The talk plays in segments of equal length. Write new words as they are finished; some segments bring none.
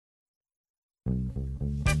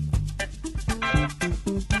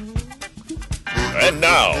And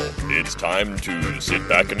now, it's time to sit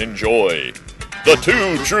back and enjoy the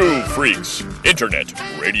Two True Freaks Internet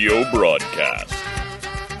Radio Broadcast.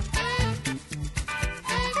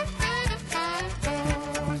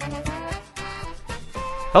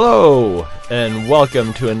 Hello, and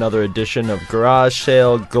welcome to another edition of Garage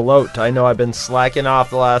Sale Gloat. I know I've been slacking off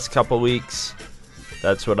the last couple weeks.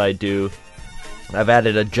 That's what I do. I've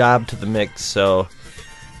added a job to the mix, so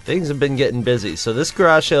things have been getting busy. So this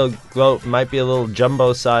Garage Sale Gloat might be a little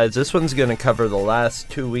jumbo size. This one's going to cover the last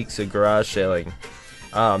 2 weeks of garage sailing.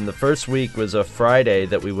 The first week was a Friday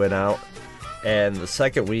that we went out, and the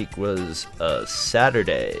second week was a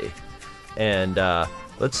Saturday. And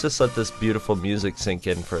let's just let this beautiful music sink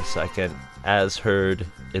in for a second. As heard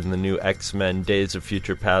in the new X-Men Days of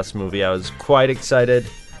Future Past movie, I was quite excited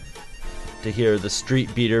to hear The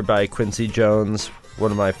Street Beater by Quincy Jones, one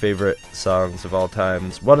of my favorite songs of all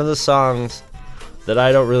times. One of the songs that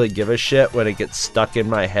I don't really give a shit when it gets stuck in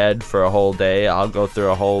my head for a whole day. I'll go through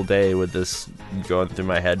a whole day with this going through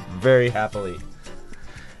my head very happily.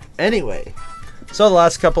 Anyway, so the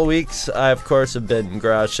last couple weeks, I of course have been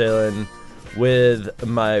garage sailing with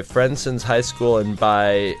my friend since high school, and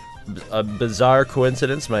by a bizarre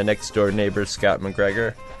coincidence, my next door neighbor, Scott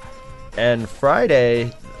McGregor. And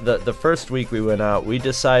Friday, the first week we went out, we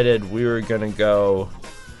decided we were going to go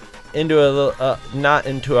into a little, not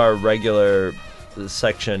into our regular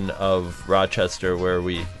section of Rochester where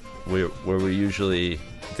we usually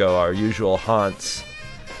go, our usual haunts,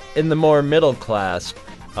 in the more middle class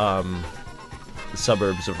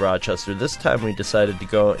suburbs of Rochester. This time we decided to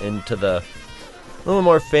go into the little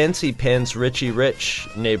more fancy pants, Richie Rich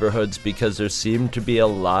neighborhoods, because there seemed to be a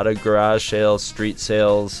lot of garage sales, street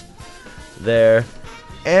sales there.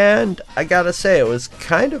 And I gotta say, it was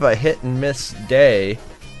kind of a hit and miss day.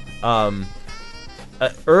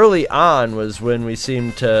 Early on was when we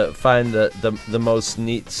seemed to find the most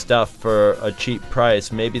neat stuff for a cheap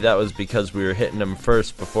price. Maybe that was because we were hitting them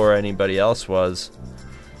first before anybody else was.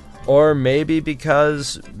 Or maybe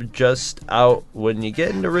because just out when you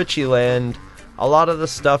get into Richie Land, a lot of the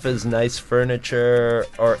stuff is nice furniture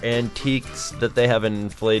or antiques that they have an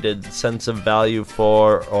inflated sense of value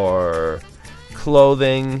for, or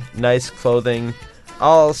clothing, nice clothing,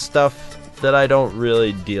 all stuff that I don't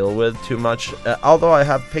really deal with too much. Although I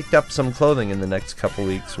have picked up some clothing in the next couple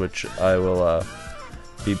weeks, which I will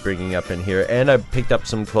be bringing up in here, and I picked up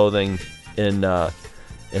some clothing in the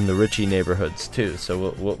Richie neighborhoods too.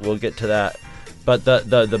 So we'll get to that. But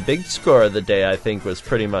the big score of the day, I think, was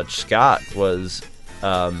pretty much Scott was,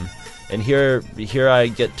 and here I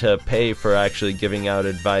get to pay for actually giving out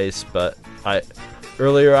advice. But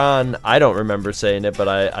earlier on, I don't remember saying it, but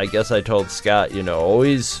I guess I told Scott,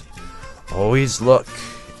 always look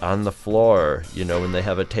on the floor, when they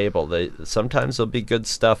have a table. Sometimes there'll be good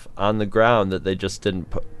stuff on the ground that they just didn't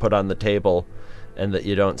put on the table and that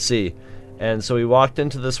you don't see. And so we walked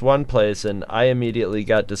into this one place, and I immediately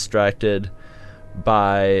got distracted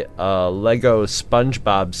by a Lego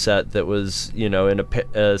SpongeBob set that was, in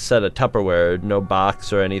a set of Tupperware, no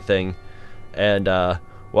box or anything. And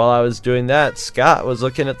while I was doing that, Scott was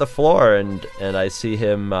looking at the floor, and I see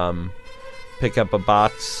him pick up a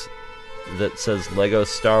box that says Lego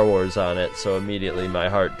Star Wars on it. So immediately my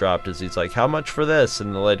heart dropped as he's like, "How much for this?"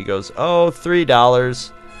 And the lady goes, "Oh,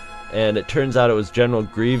 $3. And it turns out it was General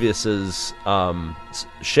Grievous's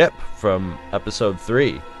ship from Episode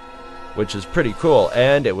 3, which is pretty cool.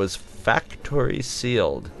 And it was factory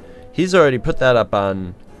sealed. He's already put that up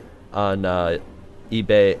on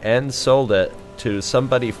eBay and sold it to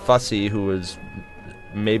somebody fussy who was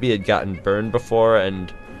maybe had gotten burned before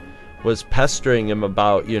and was pestering him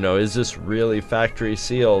about, is this really factory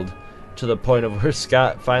sealed, to the point of where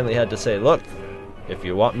Scott finally had to say, "Look, if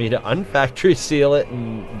you want me to unfactory seal it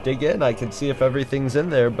and dig in, I can see if everything's in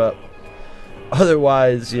there, but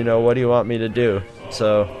otherwise, what do you want me to do?"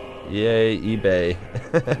 So, yay, eBay.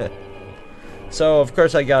 So, of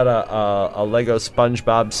course, I got a Lego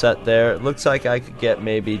SpongeBob set there. It looks like I could get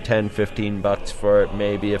maybe $10-15 for it,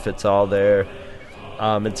 maybe, if it's all there.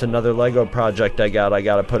 It's another Lego project I got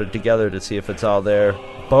to put it together to see if it's all there.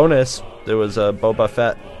 Bonus, there was a Boba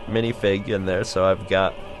Fett minifig in there, so I've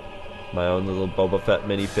got my own little Boba Fett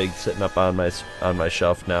minifig sitting up on my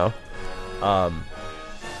shelf now.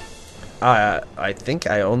 I think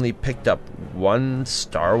I only picked up one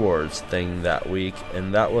Star Wars thing that week,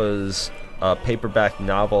 and that was a paperback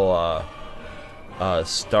novel,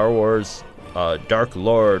 Star Wars Dark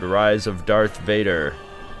Lord: Rise of Darth Vader.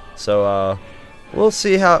 So we'll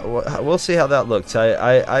see how that looks.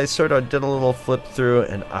 I sort of did a little flip through,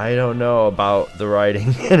 and I don't know about the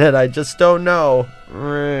writing in it. I just don't know.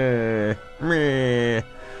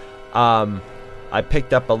 I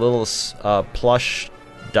picked up a little plush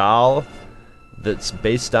doll that's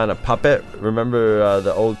based on a puppet. Remember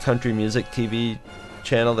the old country music TV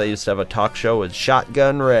channel? They used to have a talk show with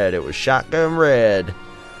Shotgun Red. It was Shotgun Red.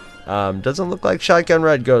 Doesn't look like Shotgun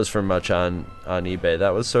Red goes for much on eBay.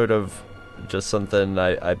 That was sort of just something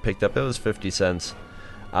I picked up. It was 50 cents.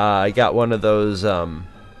 I got one of those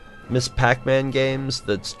Miss Pac-Man games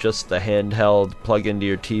that's just the handheld plug into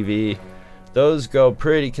your TV. Those go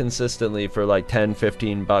pretty consistently for like 10,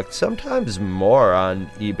 15 bucks, sometimes more on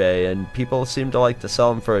eBay, and people seem to like to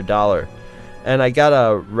sell them for $1. And I got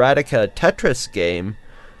a Radica Tetris game,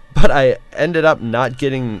 but I ended up not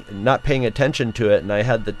paying attention to it, and I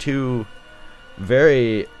had the two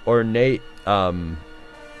very ornate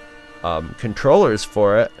controllers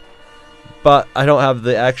for it, but I don't have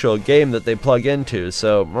the actual game that they plug into,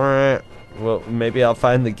 so well, maybe I'll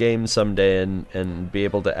find the game someday and be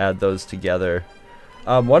able to add those together.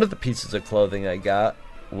 One of the pieces of clothing I got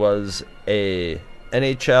was a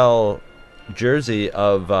NHL jersey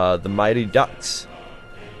of the Mighty Ducks,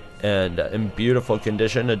 and in beautiful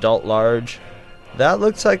condition, adult large. That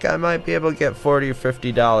looks like I might be able to get $40 or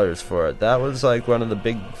 $50 for it. That was like one of the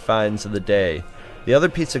big finds of the day. The other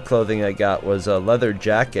piece of clothing I got was a leather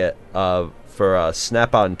jacket for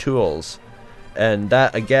Snap-on Tools. And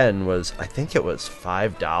that, again, was, I think it was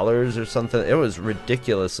 $5 or something. It was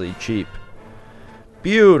ridiculously cheap.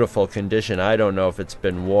 Beautiful condition. I don't know if it's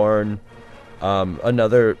been worn.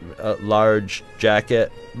 Another large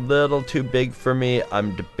jacket. Little too big for me.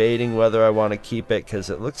 I'm debating whether I want to keep it because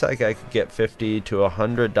it looks like I could get $50 to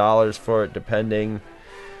 $100 for it, depending.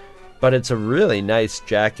 But it's a really nice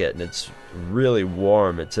jacket, and it's really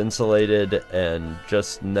warm. It's insulated and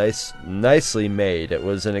just nicely made. It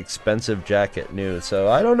was an expensive jacket, new. So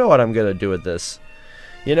I don't know what I'm going to do with this.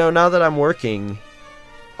 You know, now that I'm working,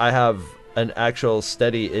 I have an actual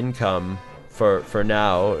steady income for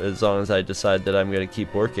now, as long as I decide that I'm going to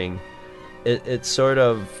keep working. It sort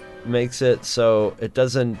of makes it so it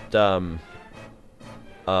doesn't... I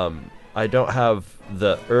don't have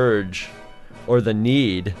the urge or the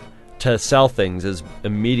need to sell things as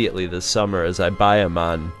immediately this summer as I buy them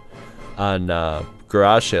on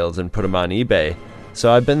garage sales and put them on eBay.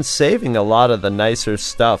 So I've been saving a lot of the nicer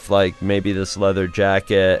stuff, like maybe this leather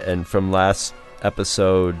jacket, and from last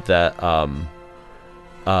episode that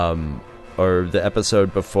or the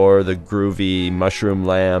episode before, the groovy mushroom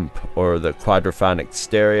lamp or the quadraphonic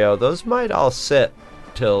stereo. Those might all sit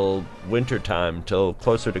till wintertime, till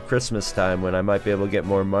closer to Christmas time, when I might be able to get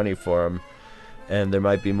more money for them. And there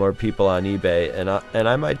might be more people on eBay, and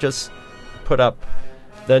I might just put up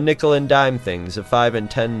the nickel and dime things, the $5 and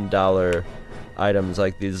 $10 items,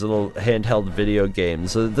 like these little handheld video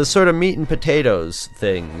games, the sort of meat and potatoes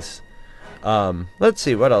things. Let's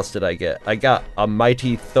see, what else did I get? I got a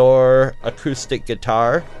Mighty Thor acoustic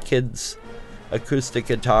guitar, kids acoustic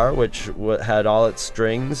guitar, which had all its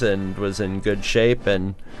strings and was in good shape,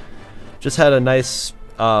 and just had a nice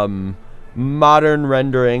modern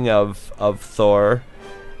rendering of Thor.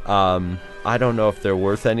 I don't know if they're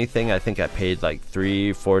worth anything. I think I paid like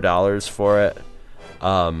 $3-4 for it.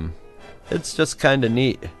 It's just kind of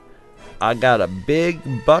neat. I got a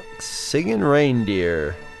big buck singing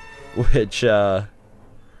reindeer, which is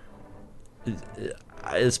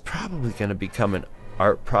probably going to become an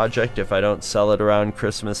art project if I don't sell it around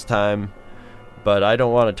Christmas time. But I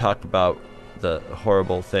don't want to talk about the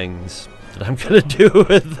horrible things that I'm going to do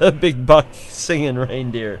with the big buck singing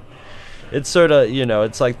reindeer. It's sort of,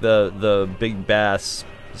 it's like the big bass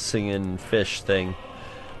singing fish thing.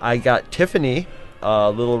 I got Tiffany,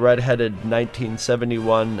 a little redheaded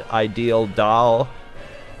 1971 ideal doll,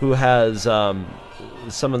 who has,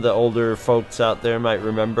 some of the older folks out there might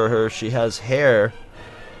remember her. She has hair,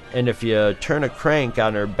 and if you turn a crank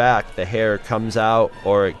on her back, the hair comes out,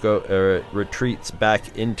 or it retreats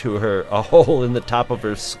back into a hole in the top of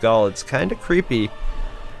her skull. It's kind of creepy,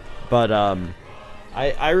 but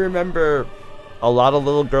I remember a lot of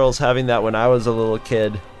little girls having that when I was a little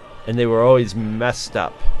kid, and they were always messed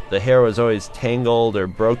up. The hair was always tangled or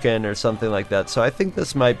broken or something like that. So I think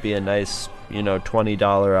this might be a nice,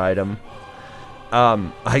 $20 item.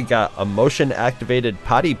 I got a motion-activated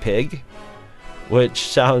potty pig, which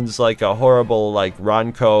sounds like a horrible, like,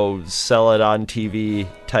 Ronco sell-it-on-TV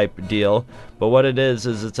type deal. But what it is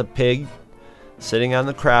it's a pig sitting on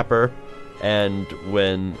the crapper, and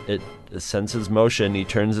when it senses motion, he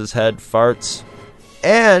turns his head, farts,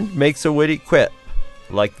 and makes a witty quip,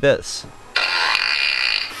 like this. Okay,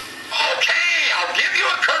 I'll give you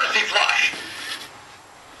a courtesy flush.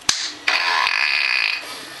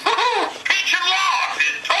 Peach and log,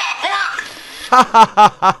 it's tough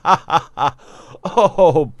work.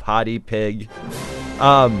 Oh, potty pig.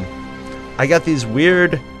 I got these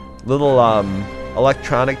weird little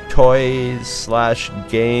electronic toys /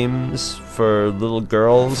 games for little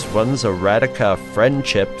girls. One's a Radica friend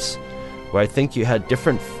chips, where I think you had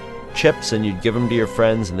different chips and you'd give them to your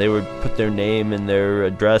friends and they would put their name and their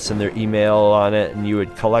address and their email on it, and you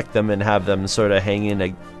would collect them and have them sort of hanging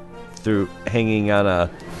on a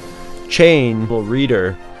chain, little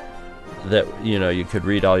reader that you could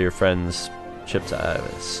read all your friends' chips out of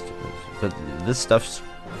it. But this stuff's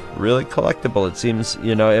really collectible. It seems,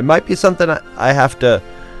 it might be something I have to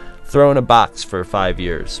throw in a box for 5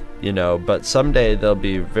 years, but someday they'll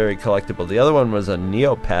be very collectible. The other one was a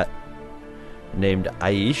Neopet named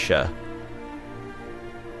Aisha.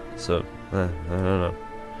 So, I don't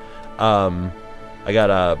know. I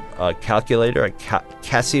got a calculator, a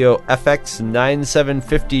Casio FX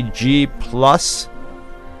 9750G Plus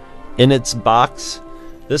in its box.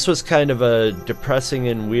 This was kind of a depressing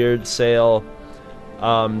and weird sale.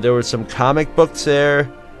 There were some comic books there.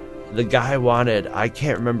 The guy wanted, I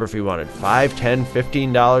can't remember if he wanted $5, $10,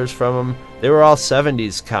 $15 from them. They were all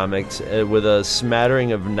 70s comics with a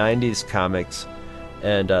smattering of 90s comics.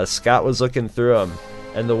 And Scott was looking through them.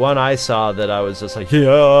 And the one I saw that I was just like, yeah,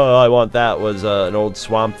 I want that, was an old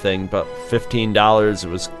Swamp Thing, but $15. It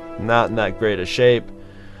was not in that great a shape.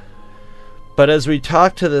 But as we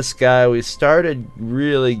talked to this guy, we started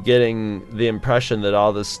really getting the impression that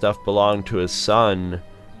all this stuff belonged to his son,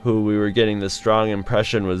 who we were getting the strong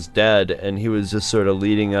impression was dead, and he was just sort of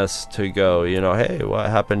leading us to go, hey, what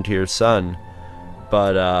happened to your son?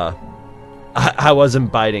 But I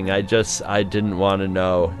wasn't biting. I didn't want to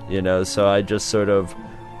know, so I just sort of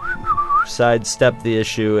sidestepped the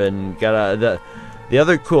issue and got the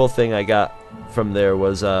other cool thing I got from there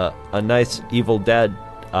was a nice Evil Dead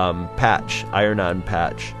patch, iron-on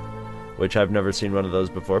patch, which I've never seen one of those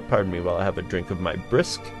before. Pardon me while I have a drink of my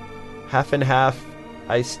brisk half and half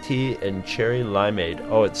iced tea and cherry limeade.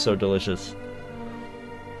 Oh, it's so delicious.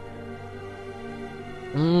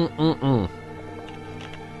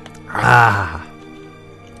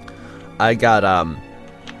 I got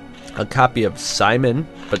a copy of Simon,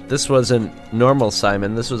 but this wasn't normal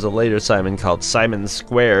Simon. This was a later Simon called Simon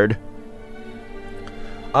Squared.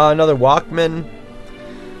 Another Walkman.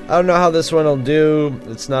 I don't know how this one will do.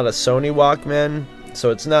 It's not a Sony Walkman, so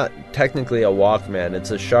it's not technically a Walkman.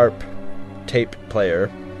 It's a Sharp tape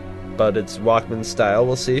player, but it's Walkman style.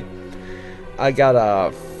 We'll see. I got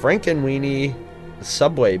a Frankenweenie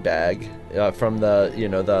Subway bag from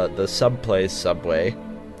the Sub Place Subway,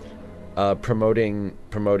 promoting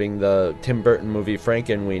the Tim Burton movie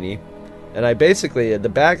Frankenweenie. And I basically, the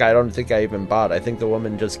bag I don't think I even bought. I think the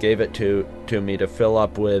woman just gave it to me to fill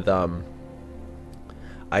up with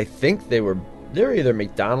I think they were either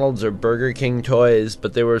McDonald's or Burger King toys,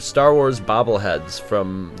 but they were Star Wars bobbleheads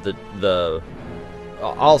from the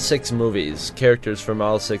all 6 movies, characters from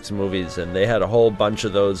all 6 movies, and they had a whole bunch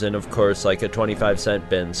of those in, of course, like a 25-cent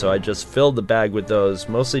bin. So I just filled the bag with those,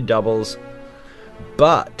 mostly doubles.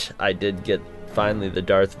 But I did get finally the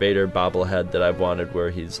Darth Vader bobblehead that I've wanted, where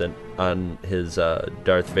he's on his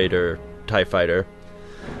Darth Vader TIE Fighter.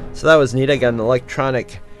 So that was neat. I got an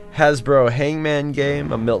electronic Hasbro Hangman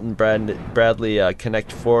game, a Milton Bradley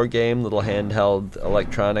Connect 4 game, little handheld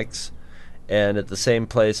electronics. And at the same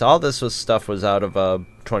place, all this stuff was out of a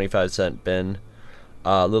 25-cent bin.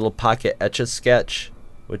 Little pocket Etch-a-Sketch,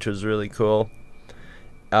 which was really cool.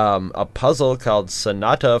 A puzzle called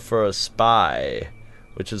Sonata for a Spy,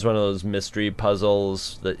 which is one of those mystery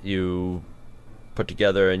puzzles that you put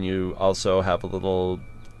together, and you also have a little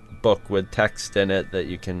book with text in it that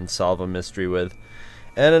you can solve a mystery with.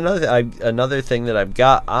 And another thing that I've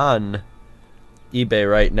got on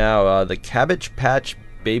eBay right now, the Cabbage Patch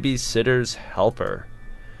Babysitter's Helper,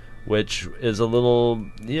 which is a little,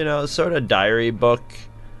 sort of diary book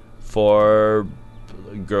for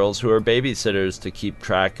girls who are babysitters to keep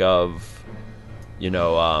track of,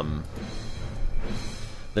 the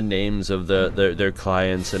names of their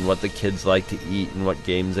clients and what the kids like to eat and what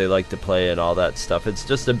games they like to play and all that stuff. It's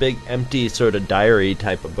just a big empty sort of diary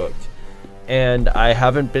type of book. And I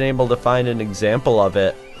haven't been able to find an example of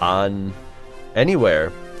it on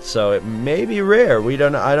anywhere. So it may be rare.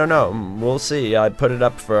 I don't know. We'll see. I put it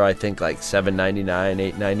up for, I think, like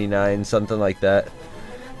 $7.99, $8.99, something like that.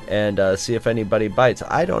 And see if anybody bites.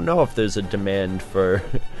 I don't know if there's a demand for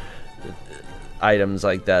items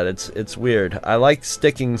like that. It's weird. I like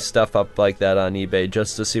sticking stuff up like that on eBay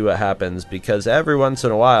just to see what happens, because every once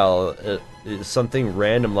in a while something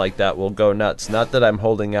random like that will go nuts. Not that I'm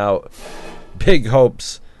holding out big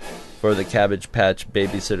hopes for the Cabbage Patch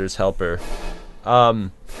Babysitter's Helper.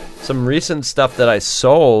 So some recent stuff that I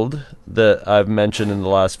sold that I've mentioned in the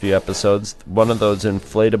last few episodes. One of those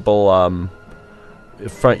inflatable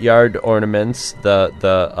front yard ornaments,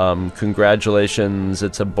 the congratulations,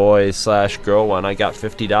 it's a boy / girl one. I got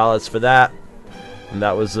 $50 for that, and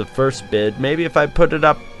that was the first bid. Maybe if I put it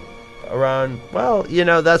up around, well,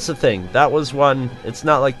 that's the thing. That was one. It's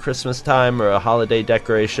not like Christmas time or a holiday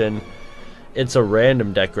decoration. It's a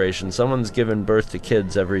random decoration. Someone's giving birth to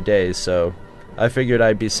kids every day, so I figured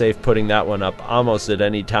I'd be safe putting that one up almost at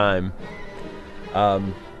any time.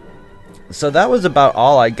 So that was about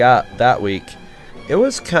all I got that week. It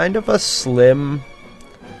was kind of a slim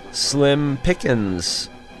pickings,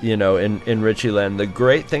 in Richieland. The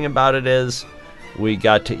great thing about it is we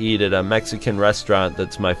got to eat at a Mexican restaurant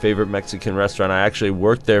that's my favorite Mexican restaurant. I actually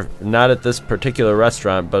worked there, not at this particular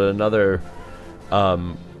restaurant, but another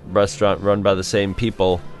restaurant run by the same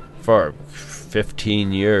people for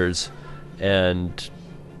 15 years, and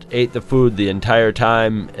ate the food the entire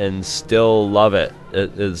time and still love it.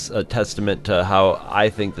 It is a testament to how I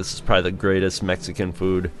think this is probably the greatest Mexican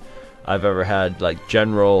food I've ever had, like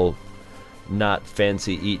general, not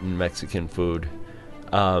fancy eating Mexican food.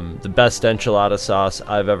 The best enchilada sauce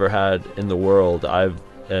I've ever had in the world. I've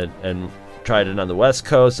tried it on the West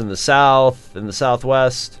Coast, in the South, in the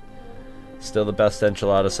Southwest. Still the best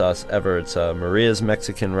enchilada sauce ever. It's Maria's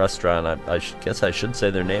Mexican Restaurant. I guess I should say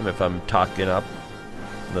their name if I'm talking up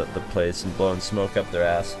the place and blowing smoke up their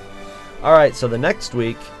ass. Alright, so the next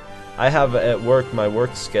week, I have at work, my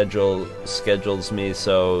work schedules me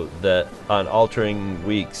so that on altering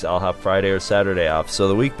weeks, I'll have Friday or Saturday off. So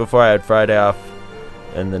the week before I had Friday off,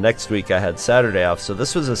 and the next week I had Saturday off. So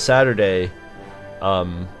this was a Saturday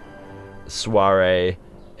soiree,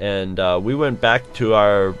 and we went back to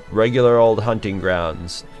our regular old hunting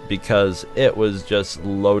grounds because it was just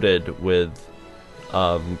loaded with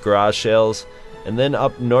garage sales. And then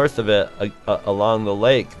up north of it, along the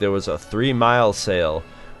lake, there was a 3-mile sale,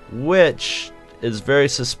 which is very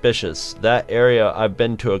suspicious. That area, I've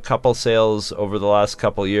been to a couple sales over the last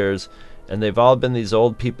couple years, and they've all been these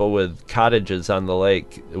old people with cottages on the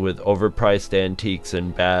lake with overpriced antiques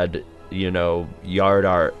and bad, yard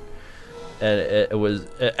art. And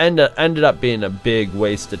it ended up being a big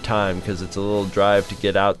waste of time because it's a little drive to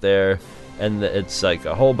get out there. And it's like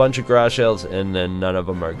a whole bunch of garage sales, and then none of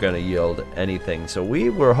them are going to yield anything. So we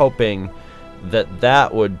were hoping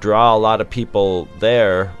that would draw a lot of people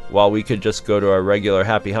there while we could just go to our regular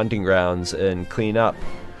happy hunting grounds and clean up.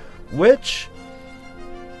 Which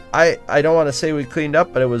I don't want to say we cleaned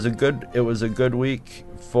up, but it was a good week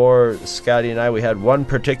for Scotty and I. We had one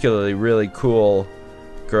particularly really cool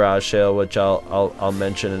garage sale, which I'll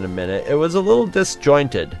mention in a minute. It was a little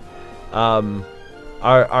disjointed.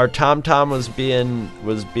 Our Tom was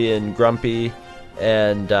being grumpy,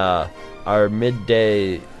 and our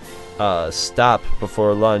midday stop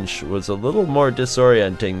before lunch was a little more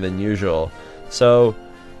disorienting than usual. So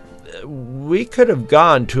we could have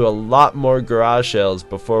gone to a lot more garage sales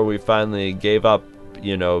before we finally gave up,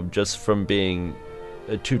 just from being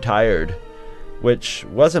too tired, which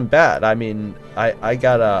wasn't bad. I mean, I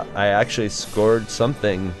actually scored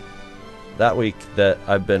something that week that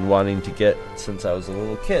I've been wanting to get since I was a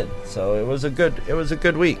little kid. So it was a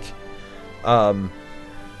good week.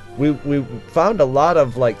 We found a lot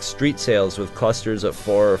of like street sales with clusters of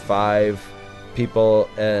 4 or 5 people,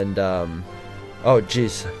 and oh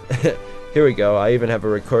geez, here we go. I even have a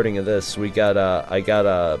recording of this. I got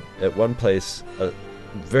at one place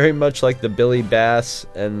very much like the Billy Bass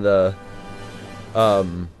and the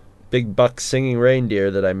Big Buck singing reindeer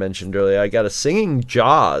that I mentioned earlier. I got a singing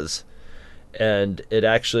Jaws. And it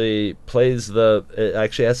actually has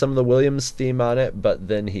some of the Williams theme on it, but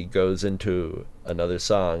then he goes into another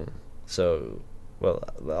song. So, well,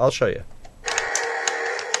 I'll show you.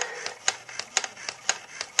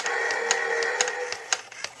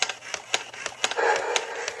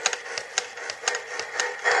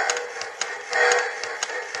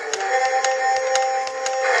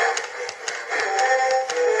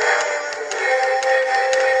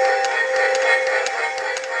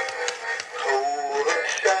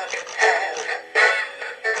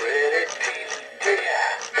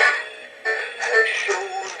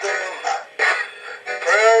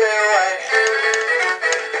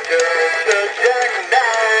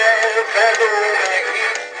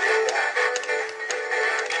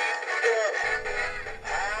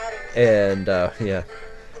 And yeah,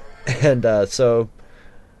 and so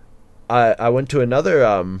I went to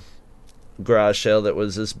another garage sale that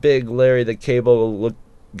was this big Larry the Cable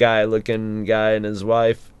looking guy and his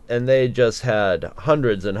wife, and they just had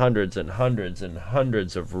hundreds and hundreds and hundreds and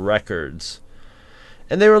hundreds of records,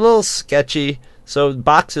 and they were a little sketchy. So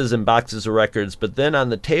boxes and boxes of records, but then on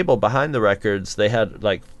the table behind the records, they had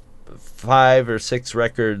like 5 or 6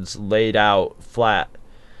 records laid out flat,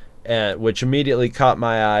 which immediately caught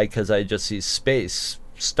my eye because I just see space,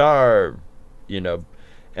 star,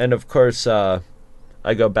 and of course I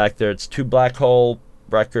go back there. It's 2 Black Hole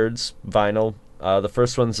records, vinyl. The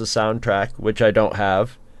first one's the soundtrack, which I don't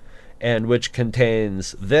have, and which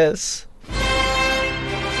contains this.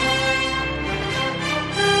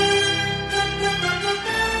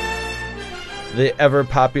 The ever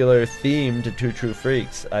popular theme to Two True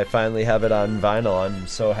Freaks. I finally have it on vinyl. I'm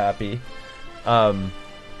so happy.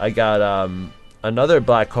 I got another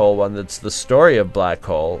Black Hole one that's the story of the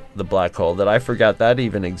Black Hole, that I forgot that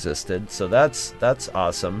even existed. So that's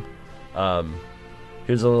awesome.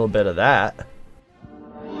 Here's a little bit of that.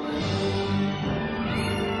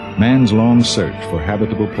 Man's long search for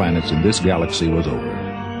habitable planets in this galaxy was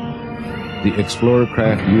over. The explorer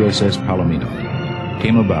craft USS Palomino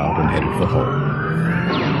came about and headed for home.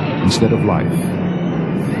 Instead of life,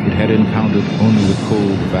 it had encountered only the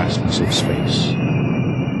cold vastness of space.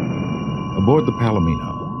 Aboard the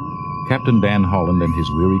Palomino, Captain Dan Holland and his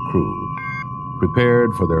weary crew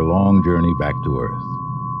prepared for their long journey back to Earth.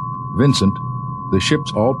 Vincent, the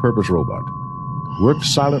ship's all-purpose robot, worked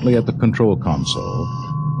silently at the control console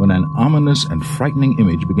when an ominous and frightening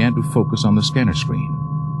image began to focus on the scanner screen.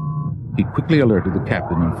 He quickly alerted the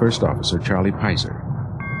captain and first officer, Charlie Pizer.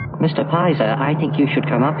 Mr. Pizer, I think you should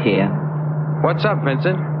come up here. What's up,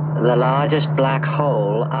 Vincent? The largest black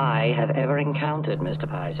hole I have ever encountered, Mr.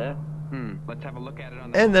 Pizer. Let's have a look at it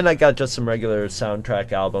on the... And then I got just some regular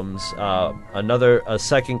soundtrack albums. A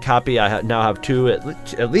second copy. I now have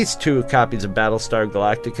at least 2 copies of Battlestar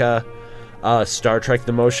Galactica. Star Trek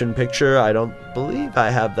The Motion Picture. I don't believe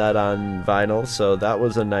I have that on vinyl, so that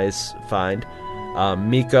was a nice find.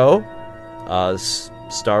 Miko,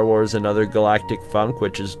 Star Wars Another Galactic Funk,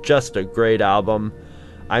 which is just a great album.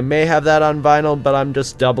 I may have that on vinyl, but I'm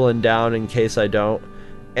just doubling down in case I don't.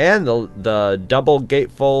 And the double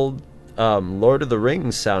gatefold Lord of the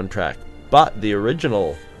Rings soundtrack, but the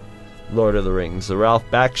original Lord of the Rings, the Ralph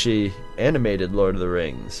Bakshi animated Lord of the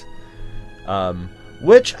Rings,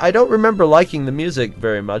 which I don't remember liking the music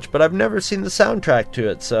very much, but I've never seen the soundtrack to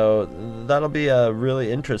it, so that'll be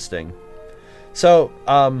really interesting. So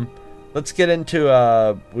let's get into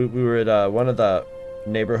we were at one of the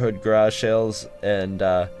neighborhood garage sales, and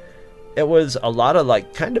it was a lot of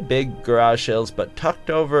like kind of big garage sales, but tucked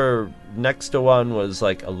over next to one was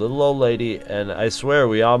like a little old lady, and I swear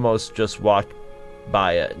we almost just walked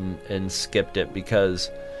by it and skipped it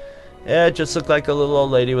because it just looked like a little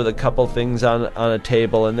old lady with a couple things on a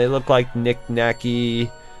table, and they looked like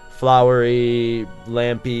knick-knacky, flowery,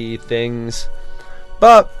 lampy things,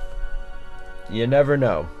 but you never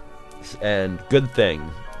know, and good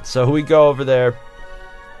thing. So we go over there,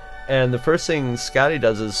 and the first thing Scotty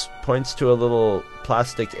does is points to a little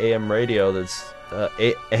plastic AM radio that's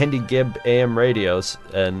Andy Gibb AM radios,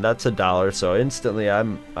 and that's $1. So instantly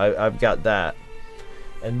I've got that.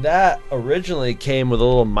 And that originally came with a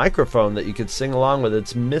little microphone that you could sing along with.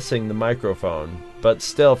 It's missing the microphone, but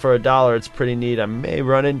still for $1 it's pretty neat. I may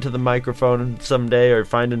run into the microphone someday or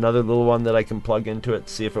find another little one that I can plug into it,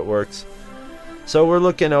 see if it works. So we're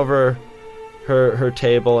looking over her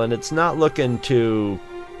table, and it's not looking too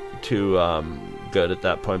good at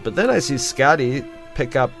that point. But then I see Scotty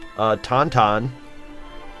pick up Tauntaun,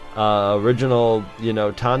 original,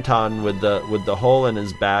 Tauntaun with the hole in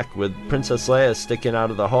his back, with Princess Leia sticking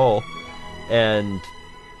out of the hole, and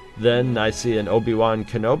then I see an Obi-Wan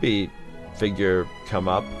Kenobi figure come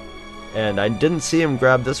up, and I didn't see him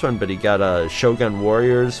grab this one, but he got a Shogun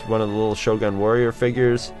Warriors, one of the little Shogun Warrior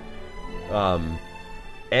figures,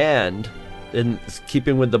 and in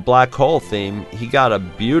keeping with the black hole theme, he got a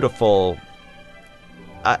beautiful,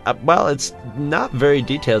 well, it's not very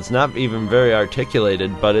detailed, it's not even very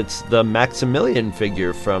articulated, but it's the Maximilian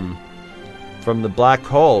figure from the black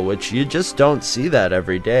hole, which you just don't see that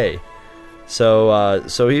every day. So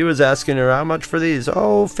he was asking her how much for these.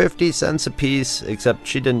 50 cents a piece, except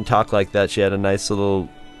she didn't talk like that. She had a nice little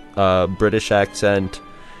British accent,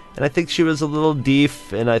 and I think she was a little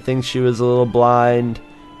deaf, and I think she was a little blind,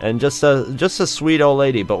 and just a sweet old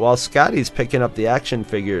lady. But while Scotty's picking up the action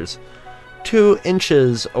figures, 2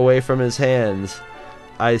 inches away from his hands,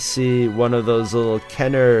 I see one of those little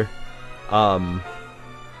Kenner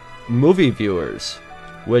movie viewers,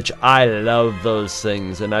 which I love those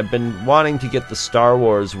things, and I've been wanting to get the Star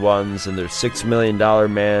Wars ones, and they're $6 Million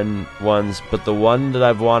Man ones, but the one that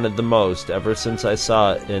I've wanted the most ever since I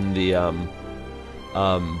saw it in the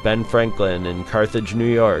Ben Franklin in Carthage,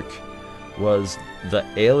 New York, was the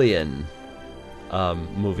Alien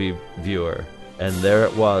movie viewer. and there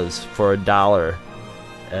it was for $1.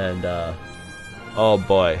 And oh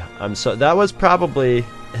boy, that was probably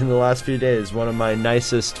in the last few days one of my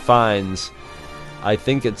nicest finds. I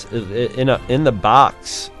think it's in the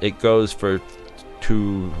box. It goes for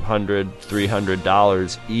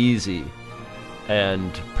 $200-300 easy,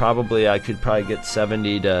 and probably I could get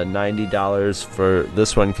 $70 to $90 for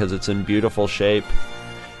this one because it's in beautiful shape.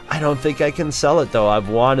 I don't think I can sell it though. I've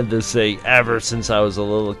wanted this thing ever since I was a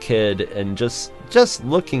little kid, and just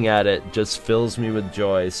looking at it just fills me with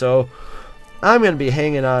joy. So I'm gonna be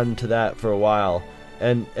hanging on to that for a while,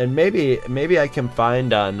 and maybe I can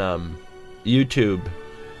find on YouTube.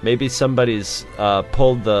 Maybe somebody's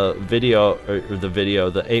pulled the video,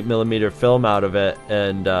 the 8mm film out of it,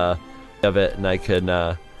 and I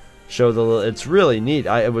can show the little. It's really neat.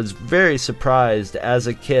 I was very surprised as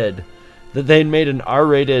a kid that they made an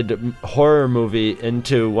R-rated horror movie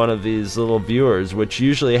into one of these little viewers, which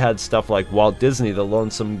usually had stuff like Walt Disney, The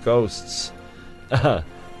Lonesome Ghosts,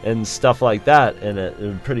 and stuff like that in it.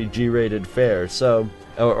 A pretty G-rated fare. So,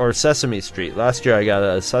 or Sesame Street. Last year I got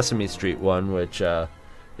a Sesame Street one, which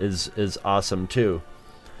is awesome too.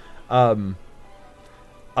 Also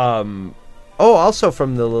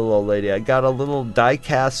from the little old lady, I got a little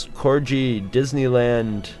die-cast Corgi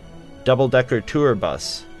Disneyland double-decker tour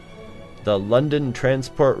bus, the London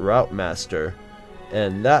Transport Route Master,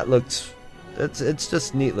 and that looks, it's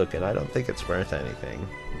just neat looking. I don't think it's worth anything,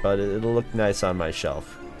 but it'll look nice on my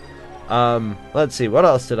shelf. Let's see, what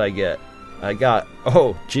else did I get? I got,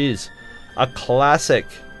 a classic,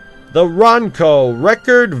 the Ronco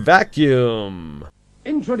Record Vacuum.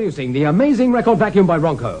 Introducing the amazing record vacuum by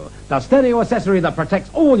Ronco, the stereo accessory that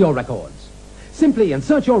protects all your records. Simply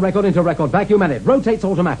insert your record into record vacuum and it rotates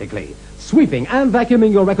automatically, sweeping and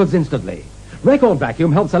vacuuming your records instantly. Record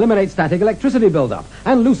vacuum helps eliminate static electricity buildup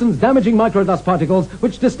and loosens damaging microdust particles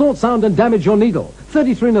which distort sound and damage your needle.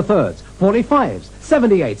 33 1/3, 45s,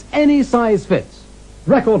 78s, any size fits.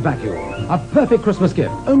 Record vacuum, a perfect Christmas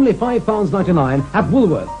gift. Only £5.99 at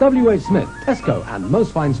Woolworth, W.H. Smith, Tesco, and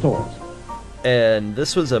most fine stores. And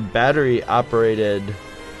this was a battery-operated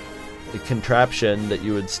contraption that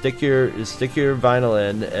you would stick your vinyl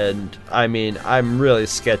in, and I mean, I'm really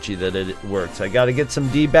sketchy that it works. I got to get some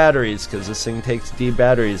D batteries because this thing takes D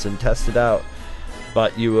batteries and test it out.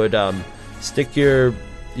 But you would stick your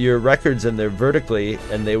records in there vertically,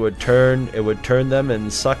 and it would turn them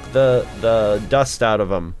and suck the dust out of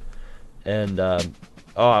them. And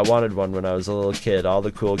I wanted one when I was a little kid. All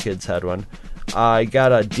the cool kids had one. I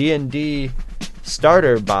got a D&D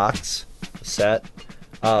starter box set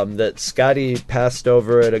that Scotty passed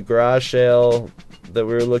over at a garage sale that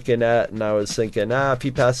we were looking at, and I was thinking, if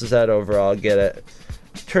he passes that over, I'll get it.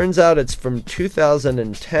 Turns out it's from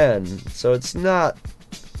 2010, so it's not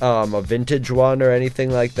a vintage one or anything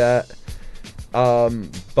like that.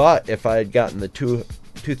 But if I had gotten the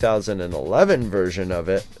 2011 version of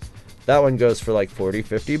it, that one goes for like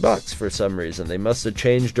 $40-50 for some reason. They must have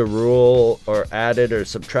changed a rule or added or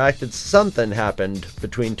subtracted. Something happened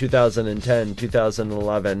between 2010 and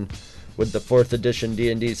 2011 with the 4th edition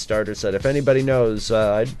D&D starter set. If anybody knows,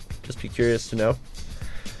 I'd just be curious to know.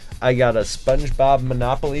 I got a SpongeBob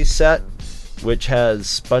Monopoly set, which has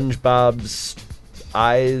SpongeBob's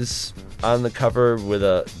eyes on the cover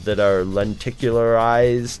that are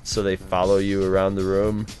lenticularized, so they follow you around the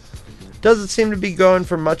room. Doesn't seem to be going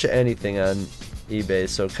for much of anything on eBay,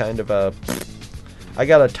 so kind of I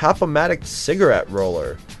got a Top-O-Matic cigarette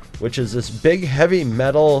roller, which is this big heavy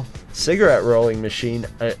metal cigarette rolling machine.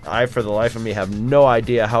 I for the life of me have no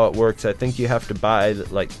idea how it works. I think you have to buy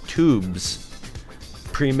like tubes,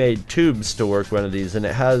 pre-made tubes to work one of these, and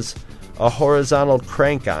it has a horizontal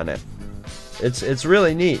crank on it. It's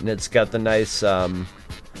really neat, and it's got the nice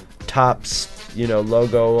Tops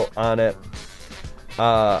logo on it.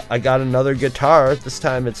 I got another guitar. This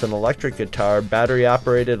time it's an electric guitar,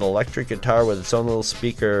 battery-operated electric guitar with its own little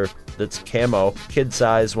speaker that's camo, kid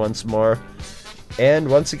size once more. And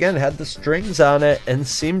once again, had the strings on it and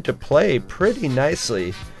seemed to play pretty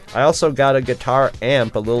nicely. I also got a guitar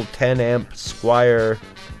amp, a little 10-amp Squier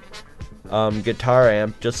guitar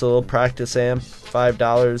amp, just a little practice amp,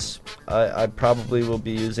 $5. I probably will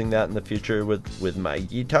be using that in the future with my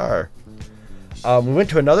guitar. We went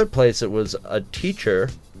to another place. It was a teacher,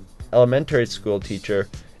 elementary school teacher,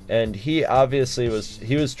 and he obviously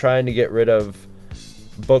was trying to get rid of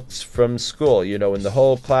books from school. When the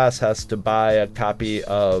whole class has to buy a copy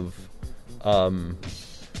of,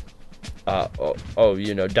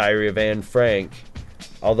 Diary of Anne Frank.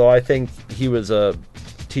 Although I think he was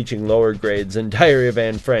teaching lower grades in Diary of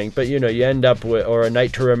Anne Frank, but you end up with, or A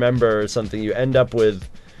Night to Remember or something. You end up with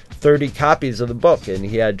 30 copies of the book, and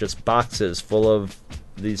he had just boxes full of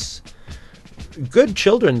these good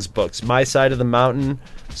children's books. My Side of the Mountain.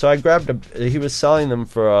 So I grabbed he was selling them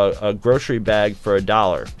for a grocery bag for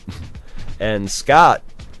 $1. And Scott,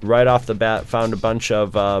 right off the bat, found a bunch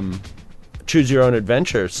of choose your own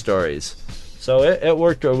adventure stories. So it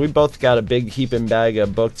worked. We both got a big heaping bag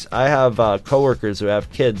of books. I have coworkers who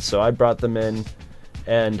have kids, so I brought them in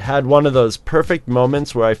and had one of those perfect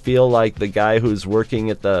moments where I feel like the guy who's working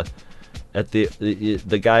at the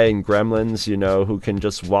guy in Gremlins, you know, who can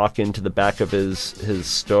just walk into the back of his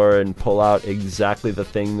store and pull out exactly the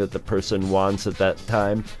thing that the person wants at that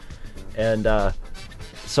time. And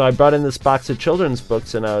so I brought in this box of children's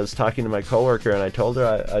books, and I was talking to my coworker, and I told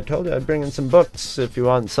her I'd bring in some books if you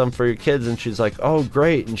want some for your kids. And she's like, "Oh,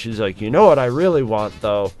 great!" And she's like, "You know what I really want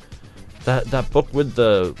though? That book with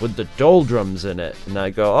the doldrums in it." And I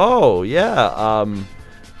go, "Oh yeah,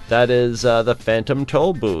 that is the Phantom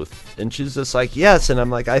Toll Booth." And she's just like, "Yes." And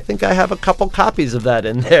I'm like, "I think I have a couple copies of that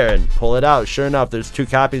in there." And pull it out. Sure enough, there's 2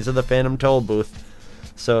 copies of the Phantom Toll Booth.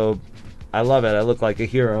 So I love it. I look like a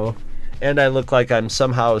hero. And I look like I'm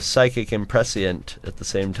somehow psychic and prescient at the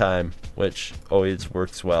same time, which always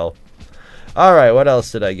works well. Alright, what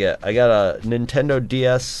else did I get? I got a Nintendo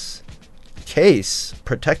DS case,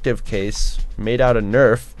 protective case, made out of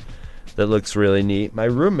Nerf, that looks really neat. My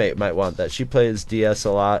roommate might want that. She plays DS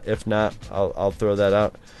a lot. If not, I'll throw that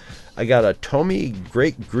out. I got a Tomy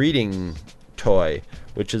Great Greeting toy,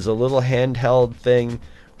 which is a little handheld thing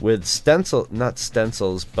with not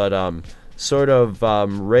stencils, but sort of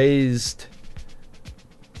raised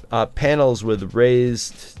panels with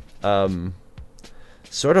raised,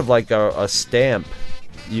 sort of like a stamp.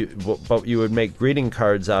 But you would make greeting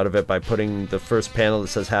cards out of it by putting the first panel that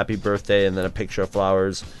says happy birthday and then a picture of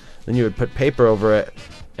flowers. Then you would put paper over it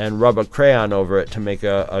and rub a crayon over it to make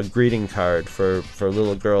a greeting card for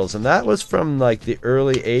little girls. And that was from like the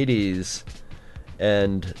early 80s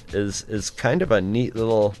and is kind of a neat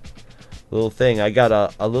little thing. I got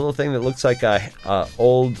a little thing that looks like a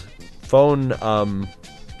old phone, an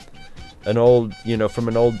old, you know, from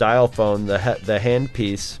an old dial phone, the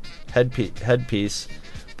headpiece,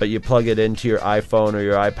 but you plug it into your iPhone or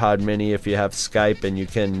your iPod mini if you have Skype, and you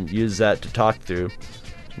can use that to talk through.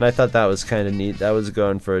 And I thought that was kind of neat. That was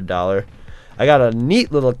going for $1. I got a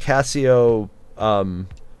neat little Casio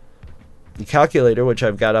calculator, which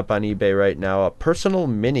I've got up on eBay right now, a personal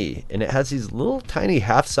mini, and it has these little tiny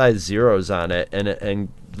half-size zeros on it, and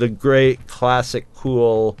the great classic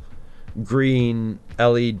cool green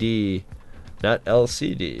LED, not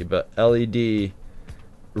LCD, but LED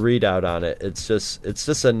readout on it. It's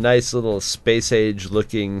just a nice little space age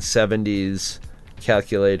looking 70s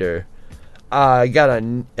calculator. I got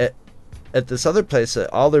at this other place,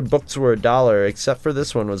 all their books were $1, except for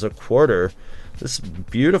this one was $0.25. This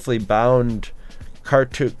beautifully bound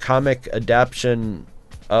cartoon comic adaptation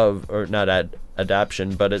of, or not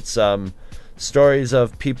adaptation, but it's stories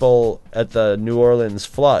of people at the New Orleans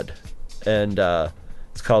flood, and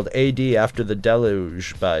it's called A.D. After the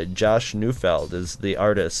Deluge by Josh Neufeld is the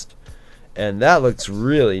artist, and that looks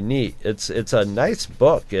really neat. It's a nice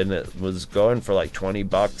book, and it was going for like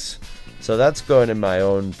 $20, so that's going in my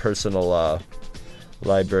own personal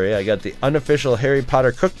library. I got the unofficial Harry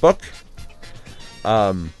Potter cookbook.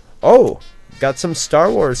 Got some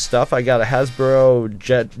Star Wars stuff. I got a Hasbro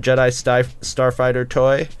Jedi Starfighter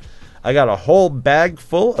toy. I got a whole bag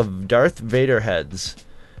full of Darth Vader heads.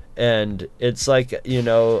 And it's like, you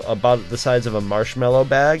know, about the size of a marshmallow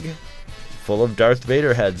bag full of Darth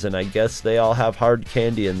Vader heads. And I guess they all have hard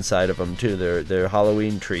candy inside of them, too. They're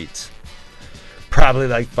Halloween treats. Probably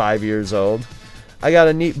like 5 years old. I got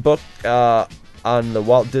a neat book, on the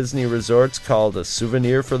Walt Disney Resorts called A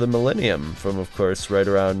Souvenir for the Millennium from, of course, right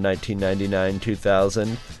around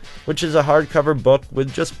 1999-2000, which is a hardcover book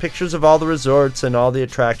with just pictures of all the resorts and all the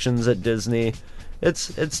attractions at Disney.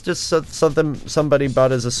 It's just something somebody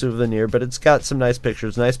bought as a souvenir, but it's got some nice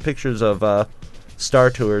pictures of Star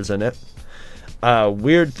Tours in it.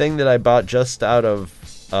 Weird thing that I bought just out of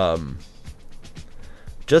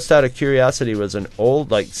curiosity was an old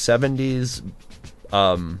like 70s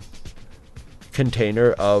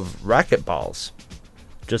container of racquetballs,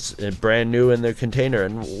 just brand new in their container.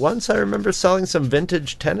 And once I remember selling some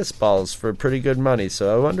vintage tennis balls for pretty good money,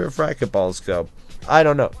 so I wonder if racquetballs go. I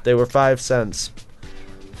don't know. They were 5 cents.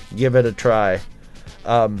 Give it a try.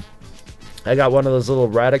 I got one of those little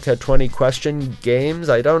Radica 20 question games.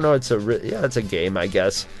 I don't know. It's a game, I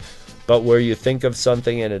guess, but where you think of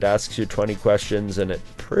something and it asks you 20 questions and it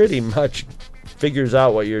pretty much figures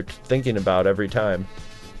out what you're thinking about every time.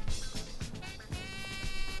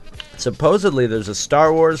 Supposedly there's a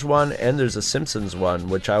Star Wars one and there's a Simpsons one,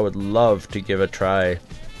 which I would love to give a try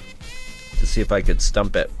to see if I could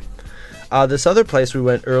stump it. This other place we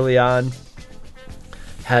went early on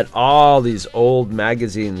had all these old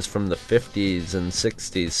magazines from the 50s and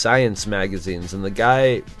 60s, science magazines, and the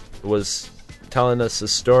guy was telling us a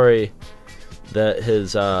story that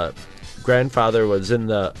his grandfather was in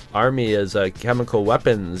the army as a chemical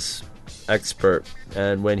weapons expert,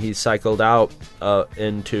 and when he cycled out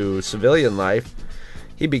into civilian life,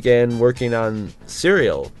 he began working on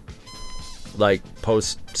cereal, like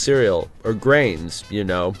post cereal or grains,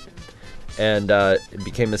 and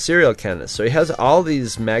became a cereal chemist. So he has all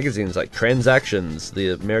these magazines like Transactions,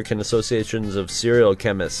 the American Associations of Cereal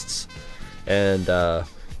Chemists, and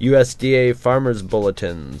USDA Farmers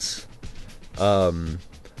Bulletins,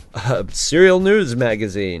 Cereal News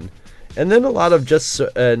Magazine, and then a lot of just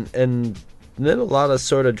and then a lot of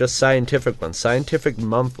sort of just scientific ones. Scientific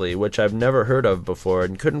Monthly, which I've never heard of before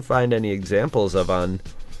and couldn't find any examples of on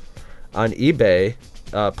eBay.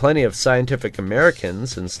 Plenty of Scientific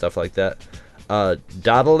Americans and stuff like that.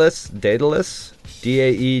 Daedalus, Daedalus.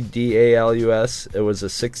 It was a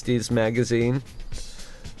 60s magazine.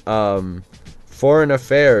 Foreign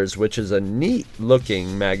Affairs, which is a neat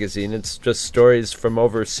looking magazine. It's just stories from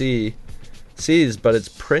overseas, but it's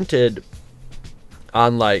printed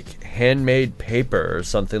on like handmade paper or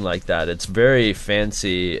something like that. It's very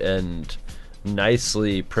fancy and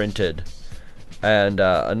nicely printed. And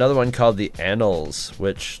another one called The Annals,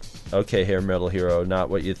 which, okay, here, Metal Hero, not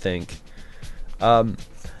what you think. I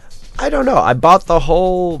don't know. I bought a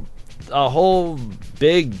whole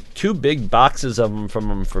two big boxes of them from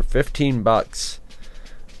them for $15,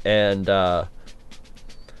 and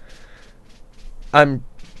I'm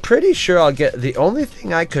pretty sure I'll get. The only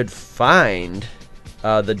thing I could find,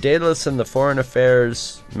 the Daedalus and the Foreign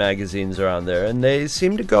Affairs magazines are on there, and they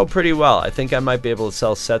seem to go pretty well. I think I might be able to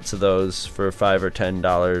sell sets of those for $5 or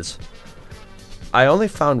 $10. I only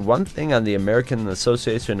found one thing on the American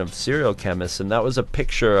Association of Cereal Chemists, and that was a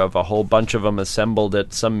picture of a whole bunch of them assembled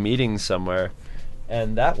at some meeting somewhere,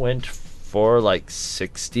 and that went for like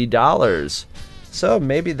 $60. So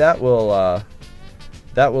maybe that will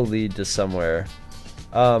lead to somewhere.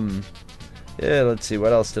 Yeah, let's see,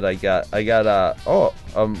 what else did I got? I got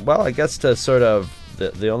well, I guess to sort of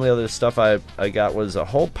the only other stuff I got was a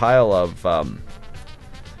whole pile of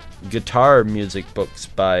guitar music books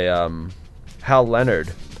by Hal Leonard,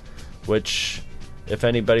 which, if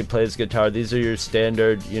anybody plays guitar, these are your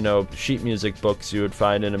standard, sheet music books you would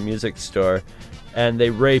find in a music store, and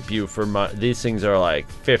they rape you for these things are like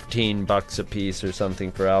 $15 a piece or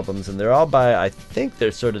something for albums, and they're all by, I think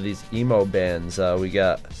they're sort of these emo bands. We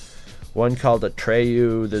got one called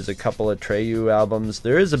Atreyu. There's a couple of Atreyu albums.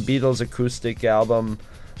 There is a Beatles acoustic album,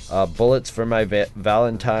 Bullets for My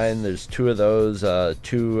Valentine. There's two of those,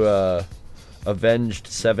 two Avenged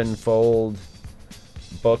Sevenfold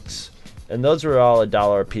books, and those were all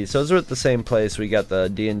 $1 a piece. Those were at the same place we got the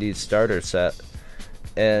D&D starter set,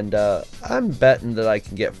 and I'm betting that I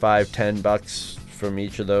can get $5-10 from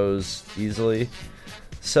each of those easily.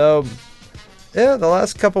 So yeah, the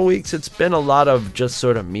last couple weeks it's been a lot of just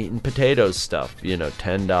sort of meat and potatoes stuff,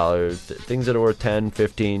 $10, things that are worth $10,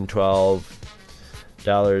 $15,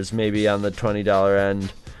 $12, maybe on the $20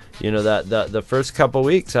 end. That the first couple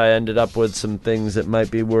weeks I ended up with some things that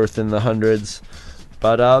might be worth in the hundreds,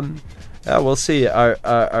 but yeah, we'll see.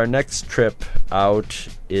 Our next trip out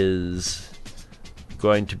is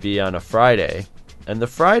going to be on a Friday, and the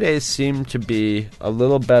Fridays seem to be a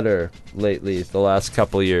little better lately the last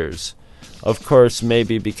couple years. Of course,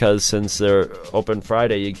 maybe because since they're open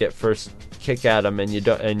Friday, you get first kick at them, and you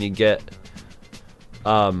get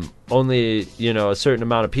only a certain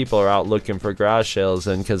amount of people are out looking for garage sales,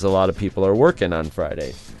 and because a lot of people are working on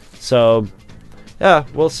Friday. So yeah,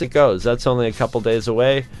 we'll see how it goes. That's only a couple days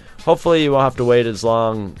away. Hopefully you won't have to wait as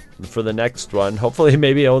long for the next one. Hopefully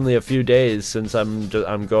maybe only a few days, since I'm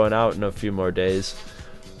going out in a few more days.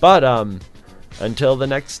 But until the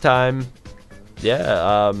next time,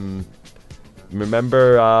 yeah,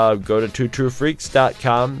 remember, go to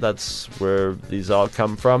twotruefreaks.com. That's where these all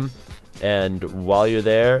come from. And while you're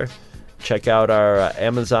there, check out our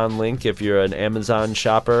Amazon link. If you're an Amazon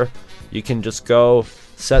shopper, you can just go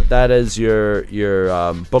set that as your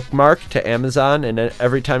bookmark to Amazon, and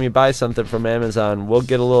every time you buy something from Amazon, we'll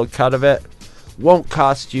get a little cut of it. Won't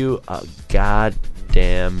cost you a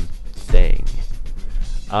goddamn thing.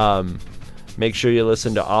 Make sure you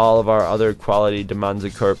listen to all of our other Quality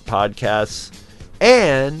Demanza Corp podcasts,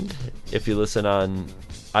 and if you listen on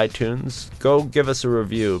iTunes, go give us a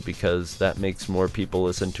review, because that makes more people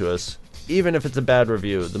listen to us even if it's a bad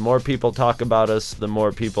review. The more people talk about us, the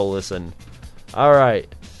more people listen.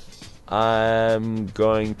 Alright. I'm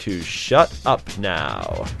going to shut up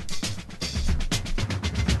now.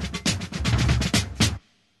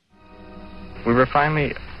 We were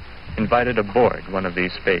finally invited aboard one of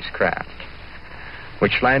these spacecraft,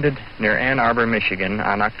 which landed near Ann Arbor, Michigan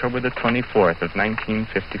on October the 24th of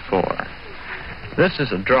 1954. This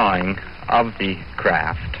is a drawing of the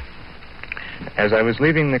craft. As I was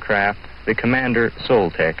leaving the craft, the commander,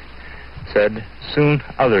 Soltec, said, "Soon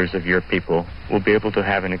others of your people will be able to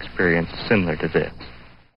have an experience similar to this."